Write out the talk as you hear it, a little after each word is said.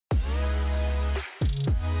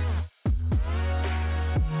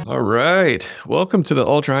All right. Welcome to the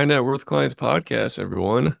Ultra High Net Worth Clients Podcast,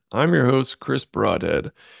 everyone. I'm your host, Chris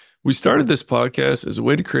Brodhead. We started this podcast as a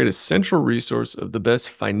way to create a central resource of the best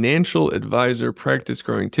financial advisor practice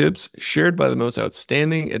growing tips shared by the most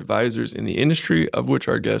outstanding advisors in the industry, of which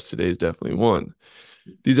our guest today is definitely one.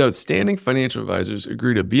 These outstanding financial advisors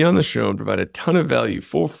agree to be on the show and provide a ton of value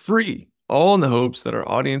for free, all in the hopes that our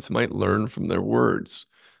audience might learn from their words.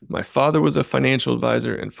 My father was a financial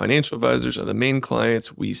advisor, and financial advisors are the main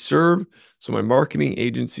clients we serve. So my marketing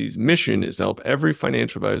agency's mission is to help every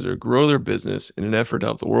financial advisor grow their business in an effort to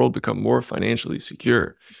help the world become more financially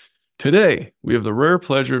secure. Today, we have the rare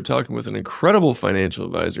pleasure of talking with an incredible financial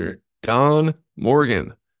advisor, Don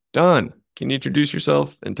Morgan. Don, can you introduce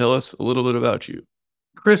yourself and tell us a little bit about you?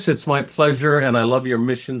 Chris, it's my pleasure, and I love your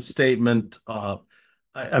mission statement.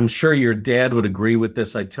 I'm sure your dad would agree with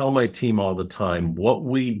this. I tell my team all the time, what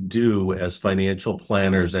we do as financial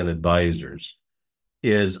planners and advisors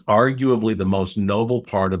is arguably the most noble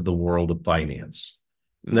part of the world of finance.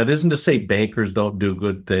 And that isn't to say bankers don't do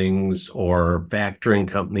good things, or factoring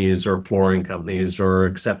companies or flooring companies or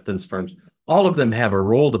acceptance firms. All of them have a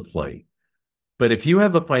role to play. But if you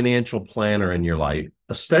have a financial planner in your life,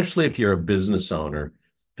 especially if you're a business owner,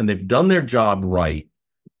 and they've done their job right,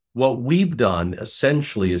 what we've done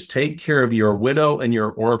essentially is take care of your widow and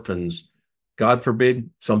your orphans. God forbid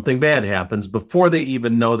something bad happens before they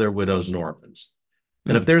even know they're widows and orphans.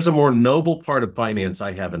 And if there's a more noble part of finance,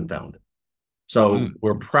 I haven't found it. So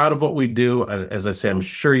we're proud of what we do. As I say, I'm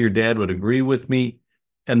sure your dad would agree with me.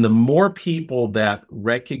 And the more people that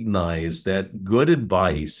recognize that good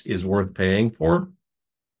advice is worth paying for,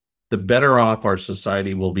 the better off our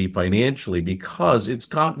society will be financially, because it's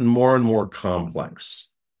gotten more and more complex.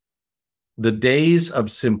 The days of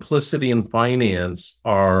simplicity in finance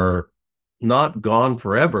are not gone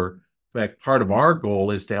forever. In fact, part of our goal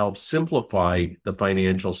is to help simplify the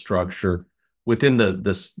financial structure within the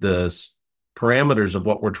parameters of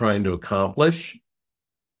what we're trying to accomplish.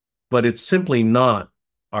 But it's simply not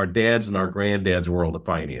our dad's and our granddad's world of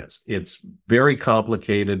finance. It's very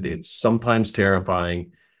complicated. It's sometimes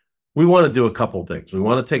terrifying. We want to do a couple of things. We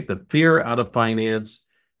want to take the fear out of finance,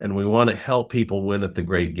 and we want to help people win at the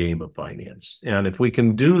great game of finance. And if we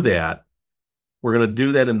can do that, we're going to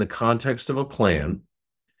do that in the context of a plan.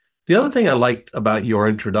 The other thing I liked about your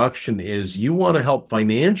introduction is you want to help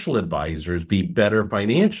financial advisors be better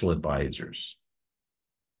financial advisors.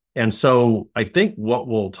 And so I think what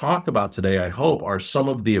we'll talk about today, I hope, are some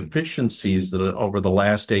of the efficiencies that over the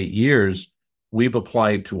last 8 years we've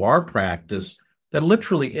applied to our practice that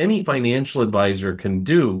literally any financial advisor can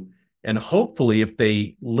do. And hopefully, if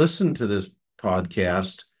they listen to this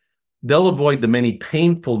podcast, they'll avoid the many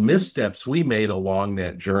painful missteps we made along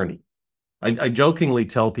that journey. I jokingly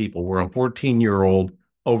tell people we're a 14-year-old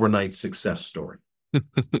overnight success story.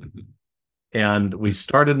 And we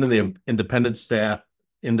started in the independent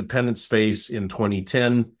space in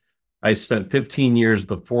 2010. I spent 15 years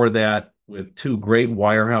before that with 2 great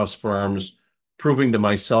wirehouse firms, proving to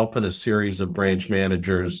myself and a series of branch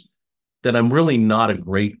managers that I'm really not a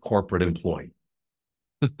great corporate employee.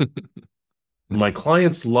 My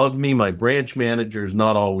clients love me. My branch managers,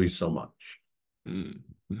 not always so much.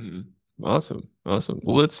 Mm-hmm. Awesome.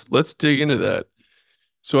 Well, let's dig into that.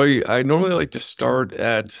 So I normally like to start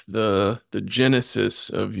at the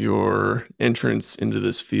genesis of your entrance into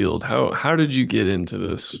this field. How did you get into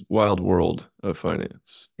this wild world of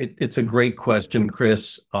finance? It's a great question,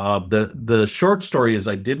 Chris. The short story is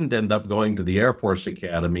I didn't end up going to the Air Force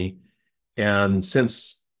Academy. And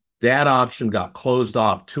since that option got closed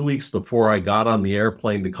off 2 weeks before I got on the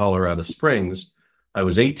airplane to Colorado Springs, I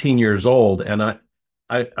was 18 years old, and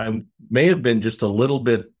I may have been just a little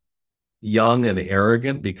bit young and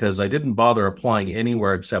arrogant because I didn't bother applying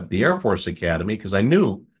anywhere except the Air Force Academy because I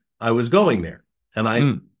knew I was going there. And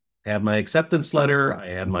I had my acceptance letter, I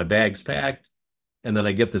had my bags packed, and then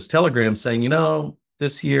I get this telegram saying,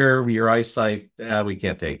 this year, your eyesight, we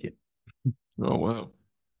can't take you. Oh, wow.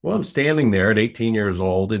 Well, I'm standing there at 18 years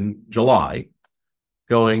old in July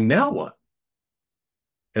going, now what?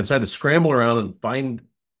 And so I had to scramble around and find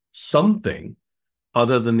something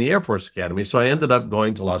other than the Air Force Academy. So I ended up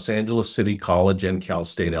going to Los Angeles City College and Cal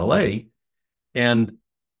State LA. And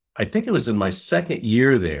I think it was in my second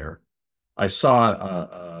year there, I saw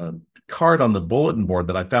a card on the bulletin board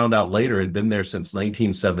that I found out later had been there since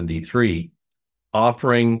 1973,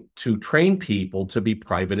 offering to train people to be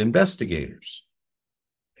private investigators.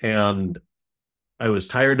 And I was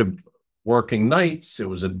tired of working nights. It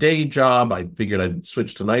was a day job. I figured I'd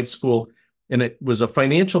switch to night school. And it was a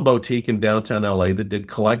financial boutique in downtown LA that did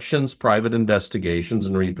collections, private investigations,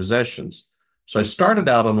 and repossessions. So I started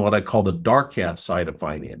out on what I call the dark cat side of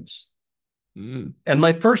finance. Mm. And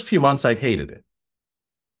my first few months, I hated it.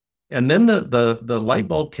 And then the light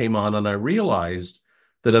bulb came on, and I realized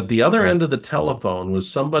that at the other end of the telephone was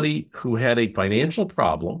somebody who had a financial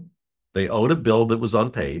problem. They owed a bill that was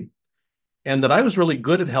unpaid, and that I was really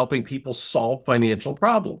good at helping people solve financial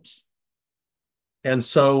problems. And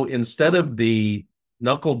so instead of the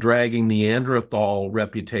knuckle dragging Neanderthal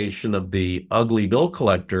reputation of the ugly bill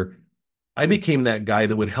collector, I became that guy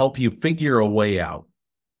that would help you figure a way out.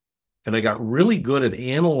 And I got really good at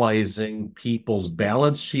analyzing people's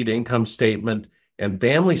balance sheet, income statement, and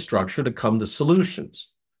family structure to come to solutions.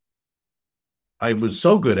 I was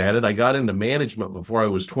so good at it, I got into management before I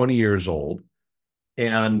was 20 years old.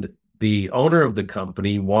 And the owner of the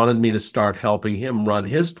company wanted me to start helping him run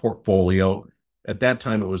his portfolio. At that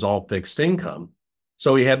time, it was all fixed income.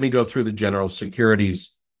 So he had me go through the General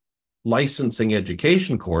Securities licensing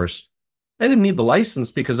education course. I didn't need the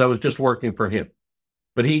license because I was just working for him.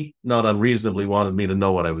 But he, not unreasonably, wanted me to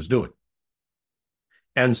know what I was doing.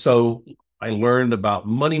 And so I learned about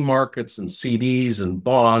money markets and CDs and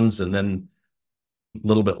bonds, and then a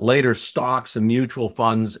little bit later, stocks and mutual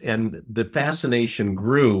funds. And the fascination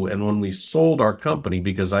grew. And when we sold our company,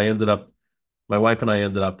 because my wife and I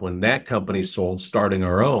ended up, when that company sold, starting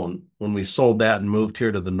our own. When we sold that and moved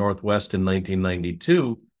here to the Northwest in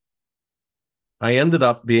 1992, I ended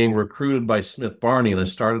up being recruited by Smith Barney, and I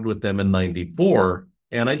started with them in 94.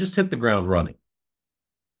 And I just hit the ground running,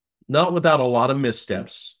 not without a lot of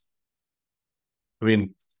missteps. I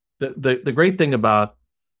mean, the great thing about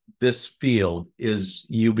this field is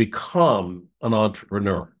you become an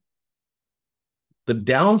entrepreneur. The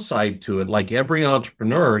downside to it, like every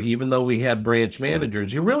entrepreneur, even though we had branch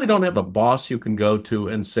managers, you really don't have a boss you can go to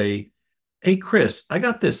and say, hey, Chris, I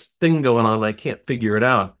got this thing going on and I can't figure it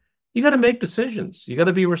out. You got to make decisions. You got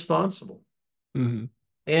to be responsible. Mm-hmm.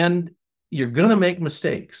 And you're going to make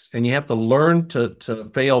mistakes, and you have to learn to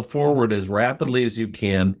fail forward as rapidly as you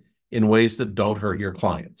can in ways that don't hurt your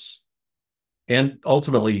clients. And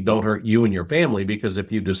ultimately don't hurt you and your family, because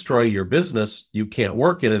if you destroy your business, you can't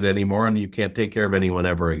work in it anymore and you can't take care of anyone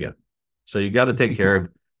ever again. So you got to take care of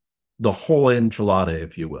the whole enchilada,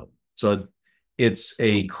 if you will. So it's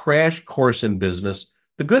a crash course in business.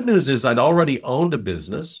 The good news is I'd already owned a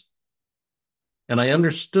business, and I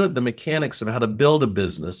understood the mechanics of how to build a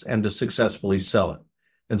business and to successfully sell it.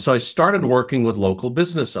 And so I started working with local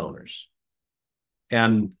business owners.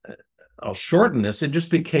 And I'll shorten this, it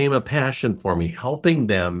just became a passion for me, helping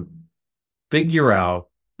them figure out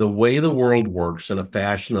the way the world works in a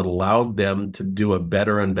fashion that allowed them to do a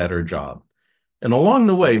better and better job. And along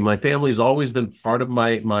the way, my family's always been part of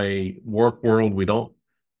my work world. We don't,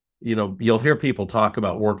 you'll hear people talk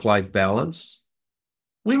about work-life balance.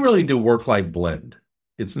 We really do work-life blend.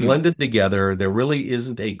 It's blended together. There really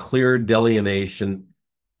isn't a clear delineation.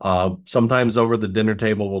 Sometimes over the dinner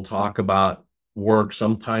table, we'll talk about work.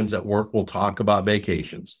 Sometimes at work, we'll talk about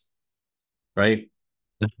vacations, right?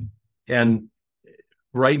 And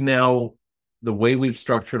right now, the way we've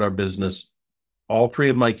structured our business, all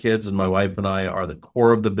three of my kids and my wife and I are the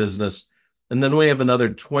core of the business. And then we have another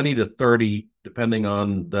 20 to 30, depending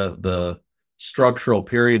on the structural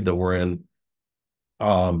period that we're in,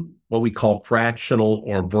 what we call fractional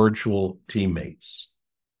or virtual teammates.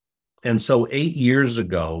 And so 8 years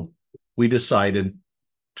ago, we decided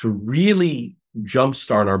to really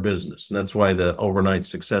jumpstart our business. And that's why the overnight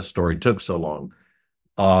success story took so long.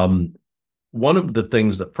 One of the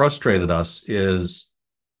things that frustrated us is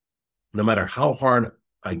no matter how hard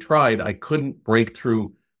I tried, I couldn't break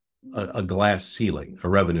through a glass ceiling, a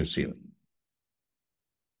revenue ceiling.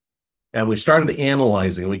 And we started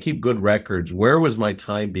analyzing, and we keep good records. Where was my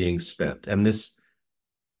time being spent? And this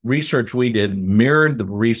research we did mirrored the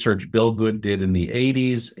research Bill Good did in the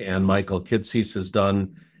 80s and Michael Kitces has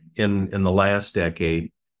done in the last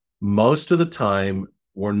decade. Most of the time,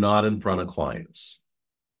 we're not in front of clients.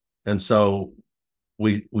 And so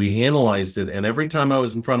we analyzed it, and every time I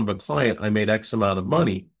was in front of a client, I made X amount of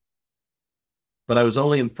money, but I was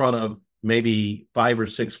only in front of maybe 5 or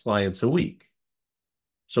 6 clients a week.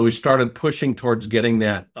 So we started pushing towards getting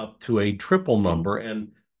that up to a triple number.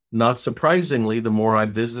 And not surprisingly, the more I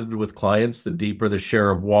visited with clients, the deeper the share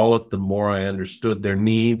of wallet, the more I understood their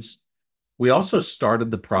needs. We also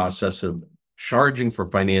started the process of charging for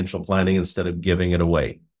financial planning instead of giving it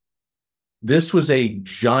away. This was a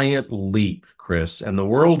giant leap, Chris, and the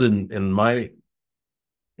world in my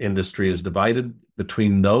industry is divided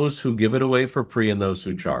between those who give it away for free and those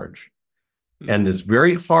who charge. And it's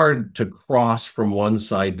very hard to cross from one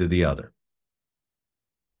side to the other.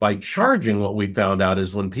 By charging, what we found out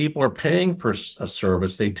is when people are paying for a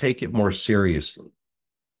service, they take it more seriously.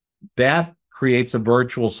 That creates a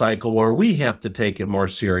virtual cycle where we have to take it more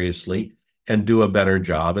seriously and do a better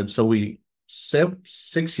job. And so we 7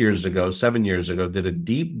 years ago, did a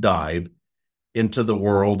deep dive into the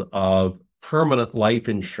world of permanent life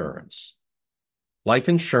insurance. Life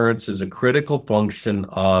insurance is a critical function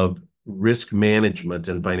of risk management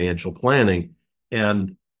and financial planning.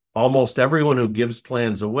 And almost everyone who gives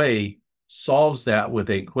plans away solves that with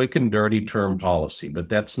a quick and dirty term policy. But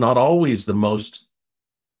that's not always the most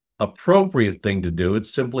appropriate thing to do.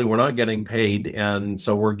 It's simply we're not getting paid. And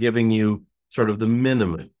so we're giving you sort of the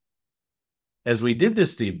minimum. As we did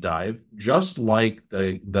this deep dive, just like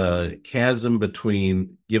the chasm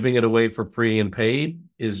between giving it away for free and paid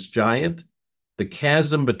is giant, the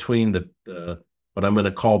chasm between the what I'm going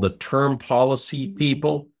to call the term policy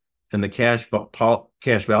people and the cash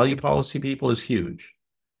value policy people is huge.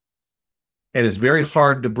 And it's very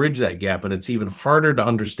hard to bridge that gap. And it's even harder to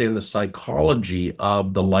understand the psychology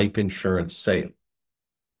of the life insurance sale.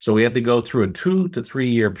 So we had to go through a 2 to 3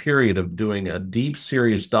 year period of doing a deep,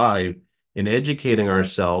 serious dive in educating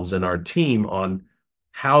ourselves and our team on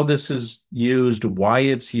how this is used, why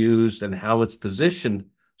it's used, and how it's positioned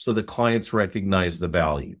so that clients recognize the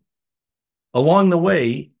value. Along the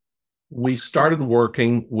way, we started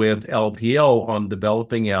working with LPL on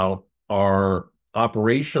developing out our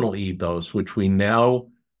operational ethos, which we now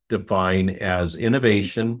define as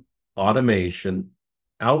innovation, automation,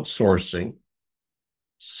 outsourcing,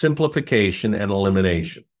 simplification, and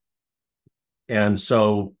elimination. And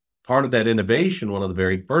so part of that innovation, one of the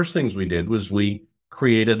very first things we did was we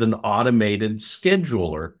created an automated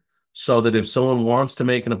scheduler so that if someone wants to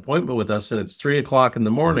make an appointment with us and it's 3 o'clock in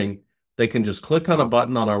the morning, they can just click on a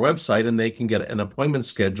button on our website and they can get an appointment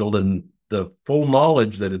scheduled, and the full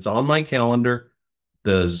knowledge that it's on my calendar,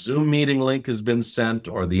 the Zoom meeting link has been sent,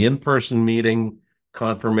 or the in-person meeting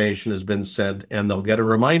confirmation has been sent, and they'll get a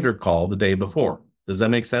reminder call the day before. Does that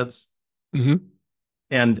make sense? Mm-hmm.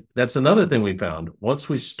 And that's another thing we found. Once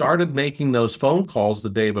we started making those phone calls the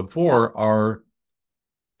day before, our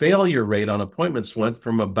failure rate on appointments went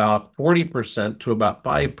from about 40% to about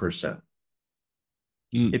 5%.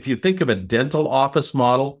 If you think of a dental office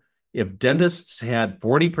model, if dentists had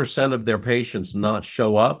 40% of their patients not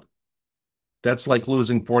show up, that's like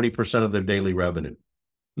losing 40% of their daily revenue.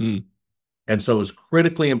 And so it's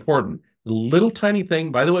critically important. The little tiny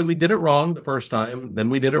thing, by the way, we did it wrong the first time, then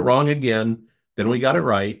we did it wrong again, then we got it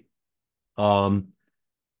right. After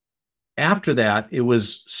that, it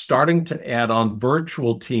was starting to add on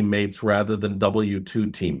virtual teammates rather than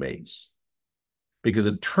W-2 teammates. Because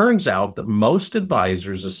it turns out that most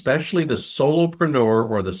advisors, especially the solopreneur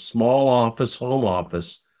or the small office, home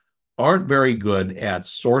office, aren't very good at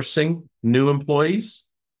sourcing new employees,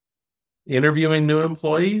 interviewing new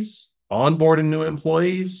employees, onboarding new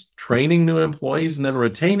employees, training new employees, and then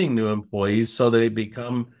retaining new employees so they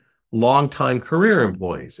become long-time career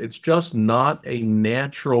employees. It's just not a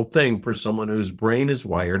natural thing for someone whose brain is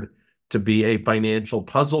wired to be a financial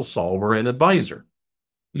puzzle solver and advisor.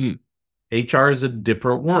 HR is a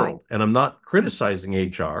different world, and I'm not criticizing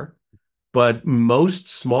HR, but most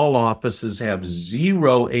small offices have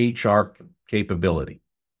zero HR capability.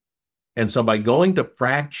 And so by going to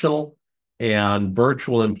fractional and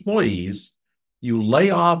virtual employees, you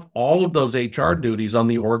lay off all of those HR duties on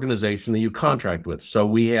the organization that you contract with. So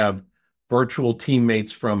we have virtual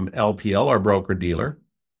teammates from LPL, our broker-dealer.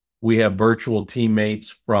 We have virtual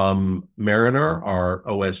teammates from Mariner, our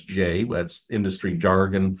OSJ, that's industry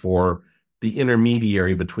jargon for the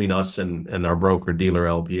intermediary between us and our broker-dealer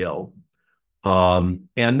LPL.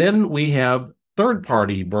 And then we have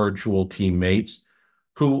third-party virtual teammates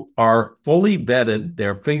who are fully vetted,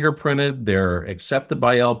 they're fingerprinted, they're accepted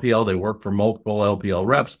by LPL, they work for multiple LPL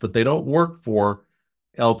reps, but they don't work for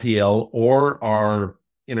LPL or our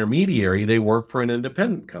intermediary, they work for an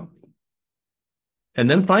independent company. And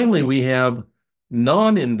then finally, we have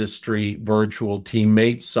non-industry virtual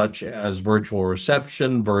teammates such as virtual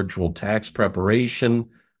reception, virtual tax preparation,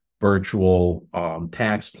 virtual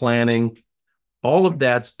tax planning. All of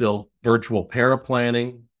that's built, virtual paraplanning.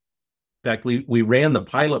 In fact, we ran the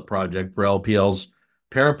pilot project for LPL's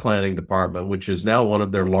paraplanning department, which is now one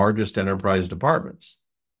of their largest enterprise departments.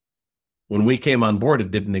 When we came on board,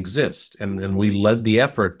 it didn't exist, and we led the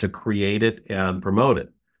effort to create it and promote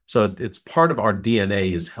it. So it's part of our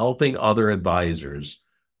DNA is helping other advisors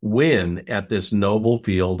win at this noble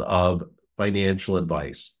field of financial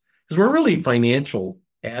advice. Because we're really financial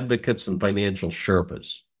advocates and financial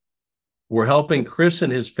Sherpas. We're helping Chris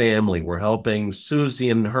and his family. We're helping Susie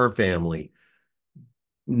and her family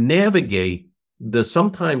navigate the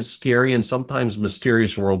sometimes scary and sometimes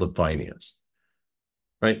mysterious world of finance,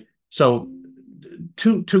 right? So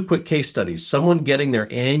two quick case studies. Someone getting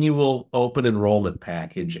their annual open enrollment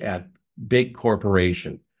package at big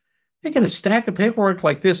corporation. They get a stack of paperwork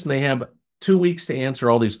like this, and they have 2 weeks to answer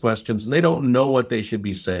all these questions, and they don't know what they should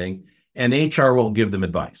be saying, and HR won't give them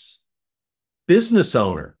advice. Business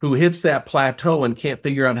owner who hits that plateau and can't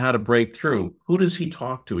figure out how to break through, who does he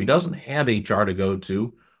talk to? He doesn't have HR to go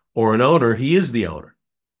to, or an owner. He is the owner.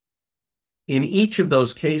 In each of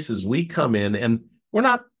those cases, we come in, and we're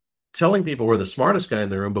not telling people we're the smartest guy in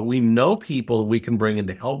the room, but we know people we can bring in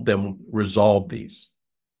to help them resolve these.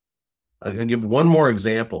 I'm going to give one more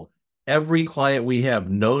example. Every client we have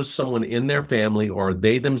knows someone in their family or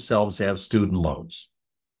they themselves have student loans.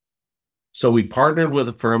 So we partnered with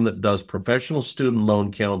a firm that does professional student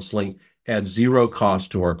loan counseling at zero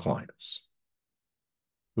cost to our clients.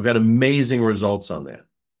 We've had amazing results on that.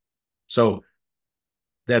 So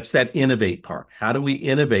that's that innovate part. How do we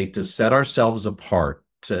innovate to set ourselves apart,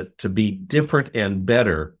 to be different and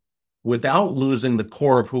better without losing the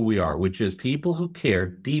core of who we are, which is people who care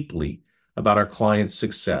deeply about our clients'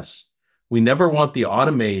 success. We never want the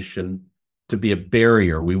automation to be a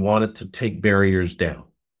barrier. We want it to take barriers down.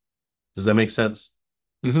 Does that make sense?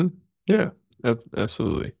 Mm-hmm. Yeah,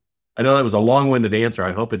 absolutely. I know that was a long-winded answer.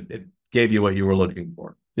 I hope it gave you what you were looking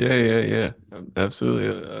for. Yeah.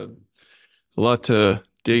 Absolutely. A lot to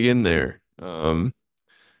dig in there.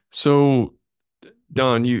 So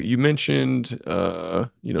Don, you mentioned two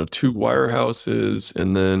wirehouses,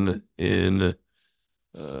 and then in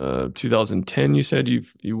 2010 you said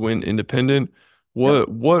you went independent. Yep.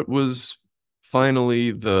 What was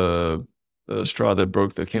finally the straw that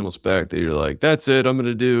broke the camel's back that you're like, that's it, I'm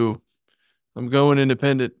going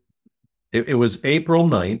independent? It was April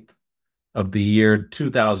 9th of the year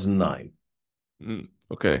 2009.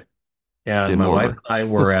 Okay. And Didn't my wife warmer. and I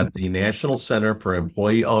were at the National Center for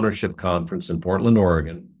Employee Ownership Conference in Portland,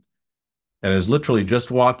 Oregon. And I was literally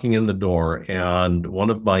just walking in the door, and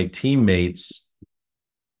one of my teammates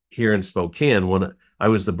here in Spokane, I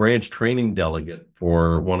was the branch training delegate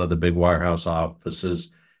for one of the big Wirehouse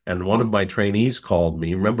offices, and one of my trainees called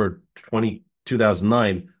me. Remember,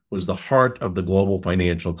 2009 was the heart of the global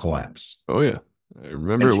financial collapse. Oh yeah, I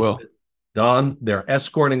remember it well. Said, Don, they're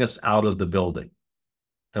escorting us out of the building.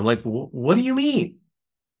 I'm like, what do you mean?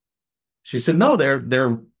 She said, no,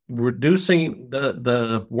 they're reducing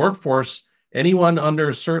the workforce. Anyone under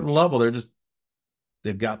a certain level,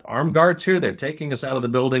 they've got armed guards here. They're taking us out of the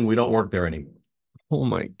building. We don't work there anymore. Oh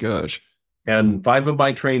my gosh. And 5 of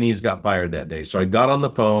my trainees got fired that day. So I got on the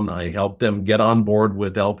phone. I helped them get on board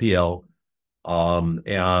with LPL,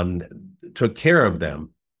 and took care of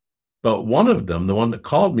them. But one of them, the one that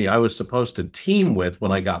called me, I was supposed to team with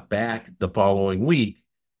when I got back the following week.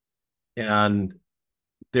 And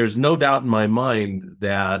there's no doubt in my mind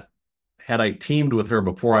that had I teamed with her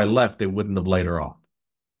before I left, they wouldn't have laid her off.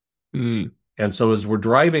 Mm. And so as we're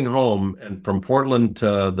driving home, and from Portland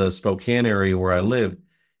to the Spokane area where I live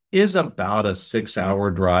is about a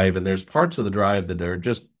 6-hour drive. And there's parts of the drive that are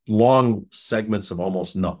just long segments of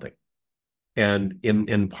almost nothing. And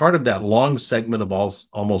in part of that long segment of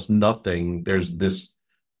almost nothing, there's this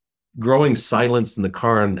growing silence in the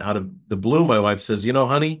car. And out of the blue, my wife says,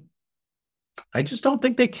 honey, I just don't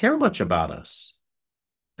think they care much about us.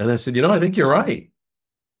 And I said, I think you're right.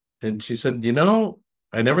 And she said,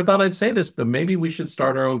 I never thought I'd say this, but maybe we should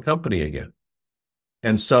start our own company again.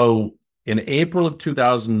 And so in April of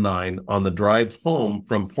 2009, on the drive home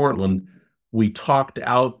from Portland, we talked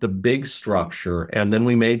out the big structure, and then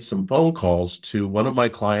we made some phone calls to one of my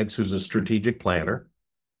clients who's a strategic planner,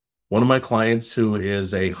 one of my clients who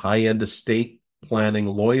is a high-end estate planning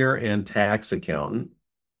lawyer and tax accountant,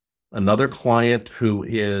 another client who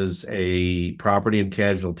is a property and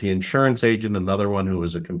casualty insurance agent, another one who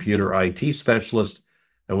is a computer IT specialist,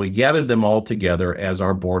 and we gathered them all together as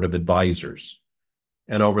our board of advisors.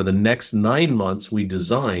 And over the next 9 months, we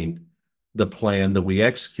designed the plan that we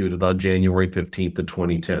executed on January 15th of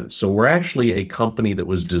 2010. So we're actually a company that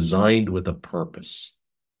was designed with a purpose.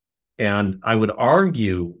 And I would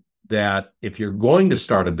argue that if you're going to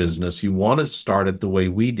start a business, you want to start it the way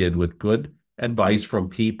we did, with good advice from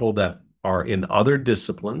people that are in other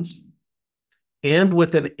disciplines and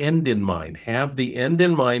with an end in mind. Have the end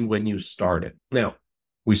in mind when you start it. Now,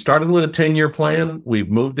 we started with a 10-year plan. We've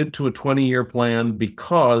moved it to a 20-year plan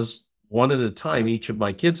because one at a time, each of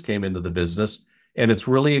my kids came into the business, and it's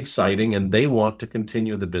really exciting, and they want to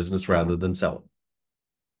continue the business rather than sell it.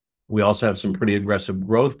 We also have some pretty aggressive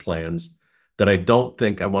growth plans that I don't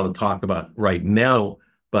think I want to talk about right now,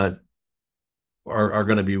 but are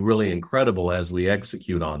going to be really incredible as we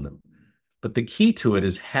execute on them. But the key to it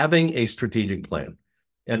is having a strategic plan.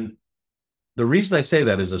 And the reason I say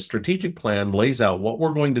that is a strategic plan lays out what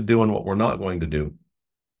we're going to do and what we're not going to do.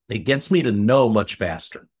 It gets me to know much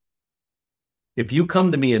faster. If you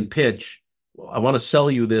come to me and pitch, I want to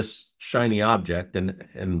sell you this shiny object,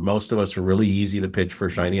 and most of us are really easy to pitch for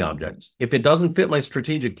shiny objects. If it doesn't fit my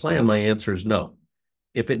strategic plan, my answer is no.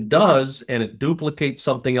 If it does and it duplicates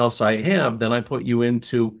something else I have, then I put you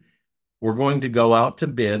into, we're going to go out to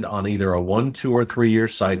bid on either a 1, 2, or 3-year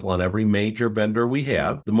cycle on every major vendor we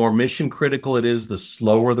have. The more mission critical it is, the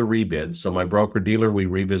slower the rebid. So my broker dealer, we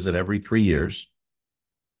revisit every 3 years.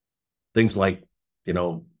 Things like,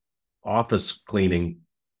 office cleaning,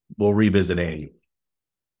 we'll revisit annually.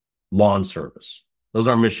 Lawn service, those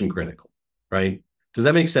are mission critical, right? Does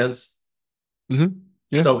that make sense? Mm-hmm.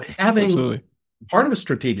 Yeah. So having absolutely. Part of a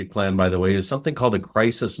strategic plan, by the way, is something called a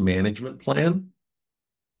crisis management plan.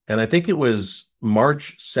 And I think it was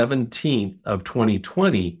March 17th of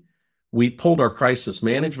 2020, we pulled our crisis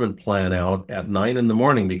management plan out at 9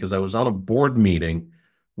 a.m. because I was on a board meeting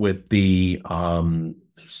with the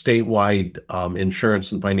statewide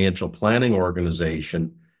insurance and financial planning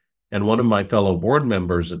organization. And one of my fellow board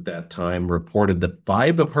members at that time reported that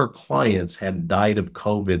 5 of her clients had died of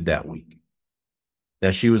COVID that week. Now,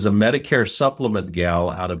 she was a Medicare supplement gal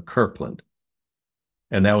out of Kirkland.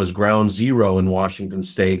 And that was ground zero in Washington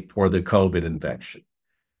State for the COVID infection.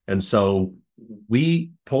 And so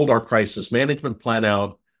we pulled our crisis management plan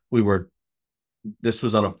out. This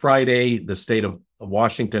was on a Friday. The state of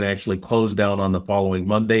Washington actually closed down on the following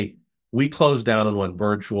Monday. We closed down and went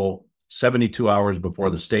virtual 72 hours before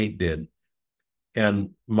the state did. And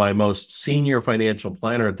my most senior financial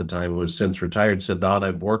planner at the time, who has since retired, said, Don,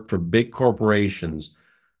 I've worked for big corporations.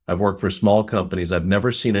 I've worked for small companies. I've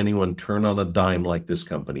never seen anyone turn on a dime like this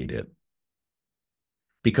company did.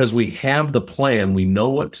 Because we have the plan, we know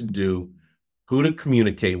what to do, who to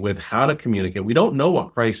communicate with, how to communicate. We don't know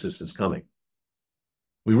what crisis is coming.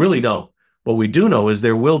 We really don't. What we do know is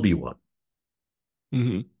there will be one.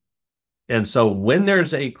 Mm-hmm. And so when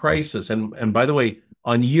there's a crisis, and by the way,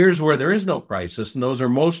 on years where there is no crisis, and those are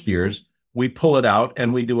most years, we pull it out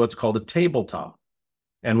and we do what's called a tabletop.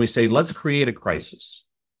 And we say, let's create a crisis.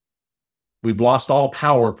 We've lost all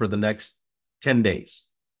power for the next 10 days.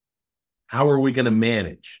 How are we going to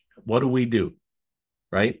manage? What do we do?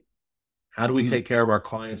 Right? How do we take care of our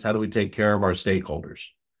clients? How do we take care of our stakeholders?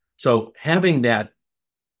 So having that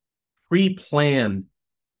pre-planned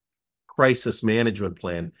crisis management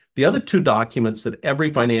plan, the other 2 documents that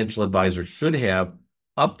every financial advisor should have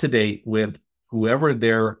up to date with whoever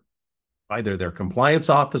either their compliance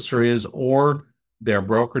officer is or their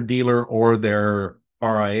broker dealer or their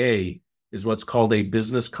RIA is what's called a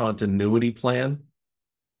business continuity plan.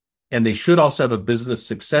 And they should also have a business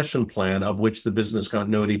succession plan, of which the business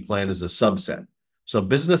continuity plan is a subset. So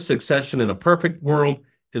business succession in a perfect world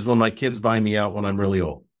is when my kids buy me out when I'm really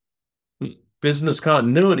old. Business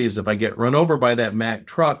continuity is if I get run over by that Mack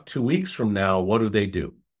truck 2 weeks from now, what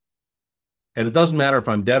do? And it doesn't matter if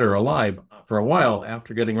I'm dead or alive. For a while,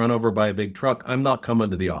 after getting run over by a big truck, I'm not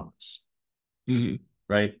coming to the office. Mm-hmm.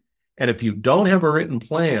 Right? And if you don't have a written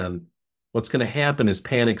plan, what's going to happen is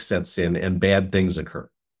panic sets in and bad things occur.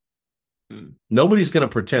 Nobody's going to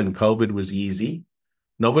pretend COVID was easy.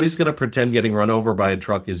 Nobody's going to pretend getting run over by a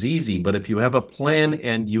truck is easy. But if you have a plan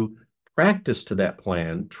and you practice to that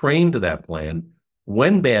plan, train to that plan,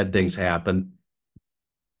 when bad things happen,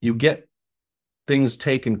 you get things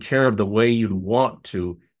taken care of the way you'd want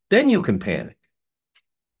to, then you can panic,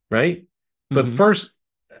 right? But first,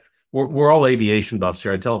 we're all aviation buffs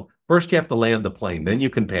here. I tell them, first you have to land the plane, then you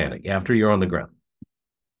can panic after you're on the ground.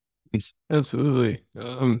 Absolutely.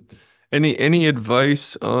 Any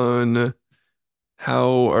advice on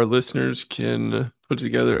how our listeners can put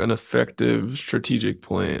together an effective strategic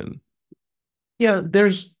plan? Yeah,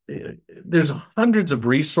 there's hundreds of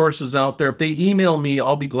resources out there. If they email me,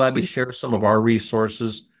 I'll be glad to share some of our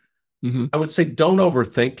resources. I would say don't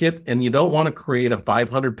overthink it, and you don't want to create a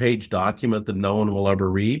 500-page document that no one will ever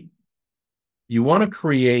read. You want to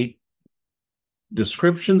create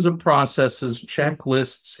descriptions of processes,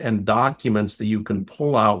 checklists, and documents that you can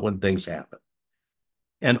pull out when things happen.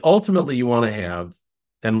 And ultimately, you want to have,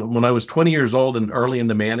 and when I was 20 years old and early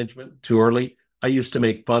into management, too early, I used to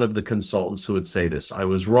make fun of the consultants who would say this. I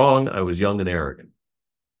was wrong. I was young and arrogant.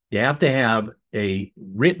 You have to have a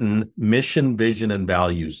written mission, vision, and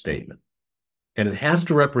value statement. And it has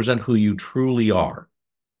to represent who you truly are.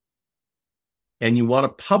 And you want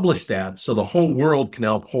to publish that so the whole world can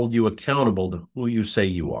help hold you accountable to who you say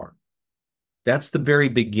you are. That's the very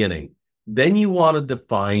beginning. Then you want to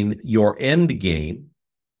define your end game.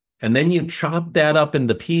 And then you chop that up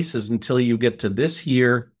into pieces until you get to this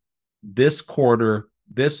year, this quarter,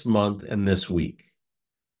 this month, and this week.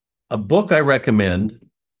 A book I recommend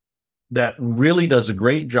that really does a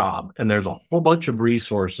great job, and there's a whole bunch of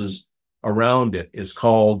resources around it, is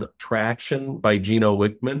called Traction by Gino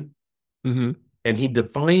Wickman. Mm-hmm. And he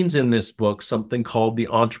defines in this book something called the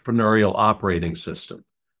entrepreneurial operating system.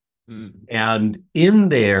 Mm-hmm. And in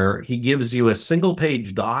there, he gives you a single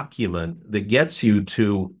page document that gets you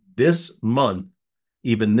to this month,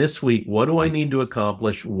 even this week. What do I need to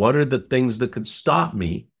accomplish? What are the things that could stop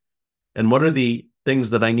me? And what are the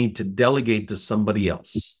things that I need to delegate to somebody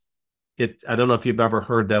else? I don't know if you've ever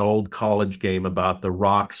heard that old college game about the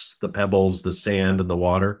rocks, the pebbles, the sand, and the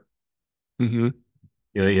water. Mm-hmm.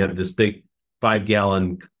 You know, you have this big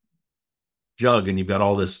 5-gallon jug and you've got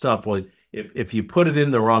all this stuff. Well, if you put it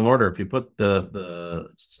in the wrong order, if you put the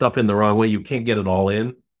stuff in the wrong way, you can't get it all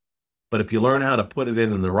in. But if you learn how to put it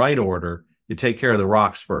in the right order, you take care of the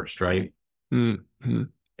rocks first, right? Mm-hmm.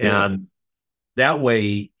 Yeah. And that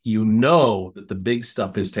way, you know that the big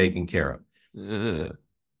stuff is taken care of.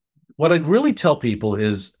 What I'd really tell people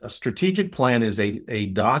is a strategic plan is a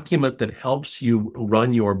document that helps you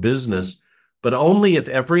run your business, but only if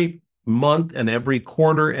every month and every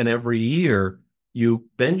quarter and every year you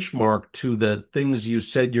benchmark to the things you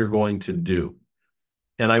said you're going to do.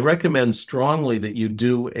 And I recommend strongly that you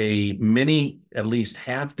do a mini, at least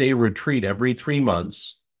half-day retreat every 3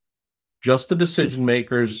 months, just the decision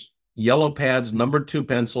makers, yellow pads, number 2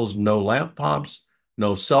 pencils, no laptops,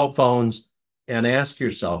 no cell phones, and ask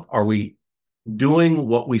yourself, are we doing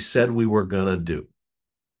what we said we were going to do?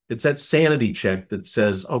 It's that sanity check that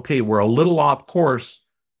says, okay, we're a little off course.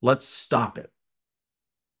 Let's stop it.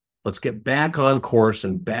 Let's get back on course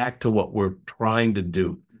and back to what we're trying to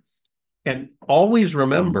do. And always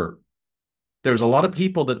remember, there's a lot of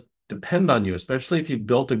people that depend on you, especially if you've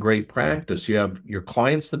built a great practice. You have your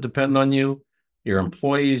clients that depend on you, your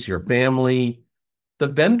employees, your family, the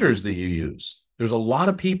vendors that you use. There's a lot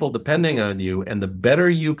of people depending on you, and the better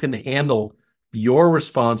you can handle your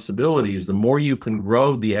responsibilities, the more you can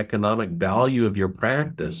grow the economic value of your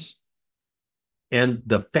practice. And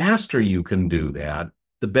the faster you can do that,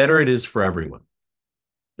 the better it is for everyone.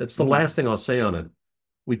 That's the last thing I'll say on it.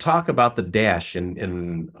 We talk about the dash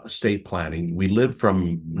in estate planning. We lived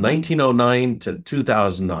from 1909 to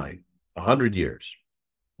 2009, 100 years,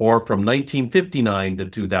 or from 1959 to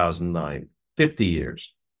 2009, 50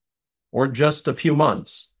 years, or just a few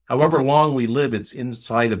months. However long we live, it's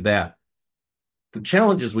inside of that. The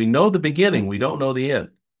challenge is we know the beginning, we don't know the end.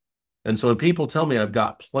 And so when people tell me I've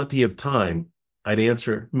got plenty of time, I'd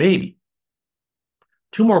answer, maybe.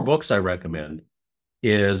 2 more books I recommend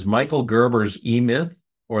is Michael Gerber's E-Myth,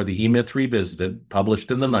 or the E-Myth Revisited, published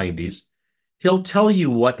in the 90s. He'll tell you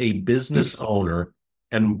what a business owner,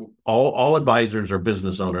 and all advisors are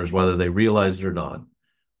business owners, whether they realize it or not,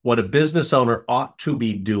 what a business owner ought to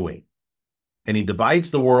be doing. And he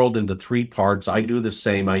divides the world into 3 parts. I do the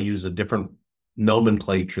same. I use a different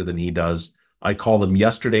nomenclature than he does. I call them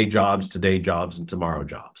yesterday jobs, today jobs, and tomorrow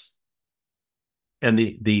jobs. And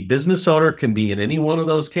the business owner can be in any one of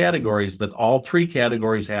those categories, but all 3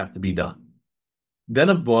 categories have to be done. Then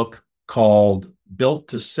a book called Built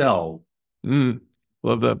to Sell.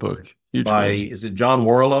 Love that book. Huge by, fan. is it John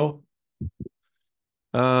Warlow?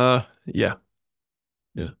 Yeah. Yeah.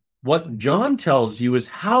 What John tells you is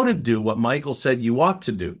how to do what Michael said you ought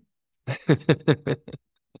to do.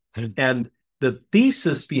 And the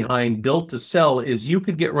thesis behind Built to Sell is you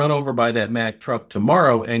could get run over by that Mack truck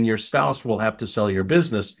tomorrow and your spouse will have to sell your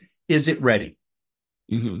business. Is it ready?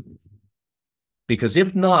 Mm-hmm. Because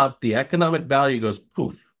if not, the economic value goes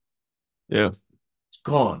poof. Yeah. It's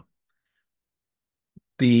gone.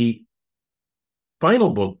 The final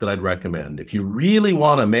book that I'd recommend, if you really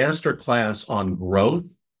want a master class on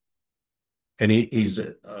growth, and he's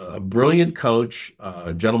a brilliant coach,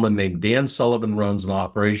 a gentleman named Dan Sullivan runs an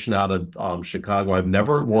operation out of Chicago. I've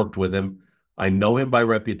never worked with him. I know him by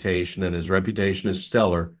reputation, and his reputation is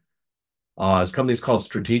stellar. His company is called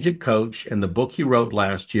Strategic Coach, and the book he wrote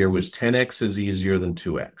last year was 10X is easier than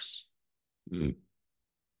 2X.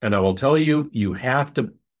 And I will tell you, you have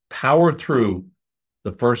to power through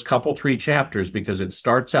the first 3 chapters because it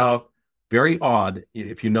starts out very odd.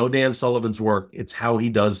 If you know Dan Sullivan's work, it's how he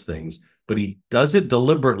does things, but he does it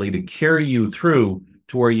deliberately to carry you through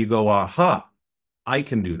to where you go, aha, I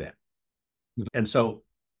can do that. And so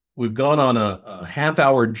we've gone on a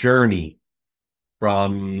half-hour journey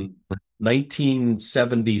from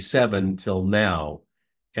 1977 till now,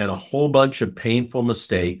 and a whole bunch of painful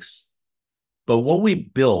mistakes. But what we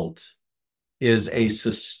built is a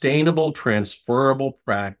sustainable, transferable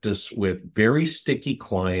practice with very sticky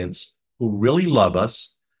clients who really love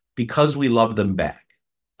us because we love them back.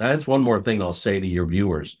 That's one more thing I'll say to your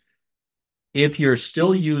viewers. If you're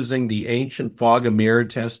still using the ancient fog and mirror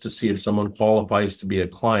test to see if someone qualifies to be a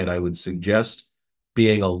client, I would suggest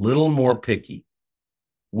being a little more picky.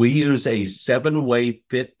 We use a 7-way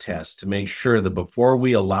fit test to make sure that before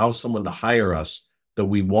we allow someone to hire us, that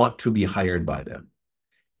we want to be hired by them.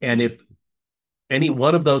 And if any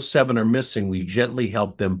one of those 7 are missing, we gently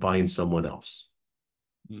help them find someone else.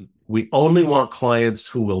 We only want clients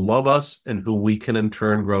who will love us and who we can in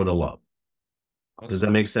turn grow to love. Awesome. Does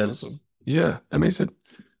that make sense? Awesome. Yeah, that makes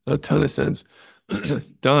a ton of sense.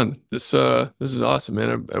 Don, this is awesome,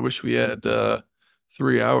 man. I wish we had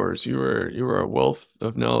 3 hours. You were a wealth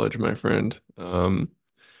of knowledge, my friend.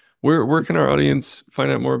 Where can our audience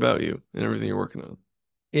find out more about you and everything you're working on?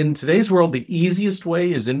 In today's world, the easiest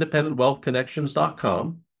way is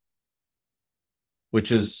independentwealthconnections.com,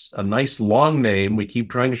 which is a nice long name. We keep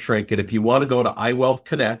trying to shrink it. If you want to go to iWealth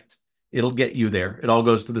Connect, it'll get you there. It all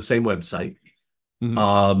goes to the same website.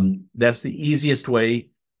 Mm-hmm. That's the easiest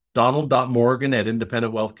way. Donald.Morgan at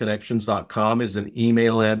independentwealthconnections.com is an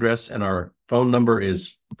email address, and our phone number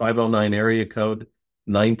is 509 area code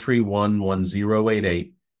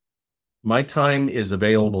 931-1088. My time is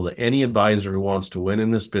available to any advisor who wants to win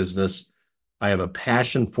in this business. I have a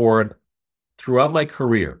passion for it throughout my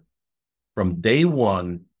career. From day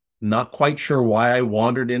one, not quite sure why I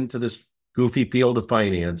wandered into this goofy field of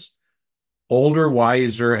finance. Older,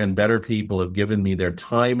 wiser, and better people have given me their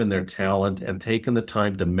time and their talent and taken the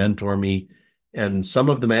time to mentor me. And some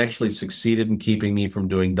of them actually succeeded in keeping me from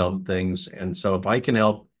doing dumb things. And so if I can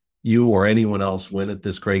help you or anyone else win at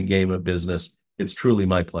this great game of business, it's truly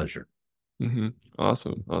my pleasure. Mm-hmm.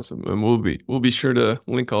 Awesome. And we'll be sure to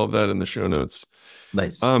link all of that in the show notes.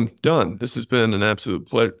 Nice. Don, this has been an absolute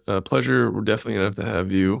pleasure. We're definitely gonna have to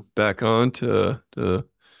have you back on to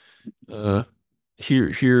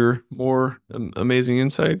hear more amazing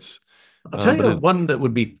insights. I'll tell you one that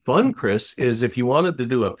would be fun, Chris, is if you wanted to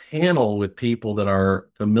do a panel with people that are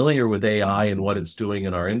familiar with AI and what it's doing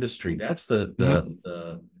in our industry. That's that's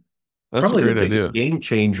probably the biggest game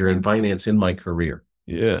changer in finance in my career.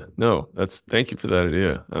 Yeah, no, thank you for that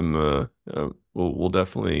idea. We'll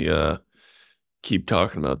definitely keep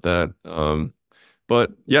talking about that.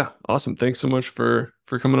 But yeah, awesome. Thanks so much for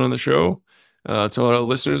coming on the show. To all our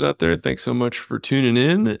listeners out there, thanks so much for tuning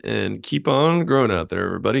in, and keep on growing out there,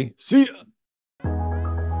 everybody. See ya.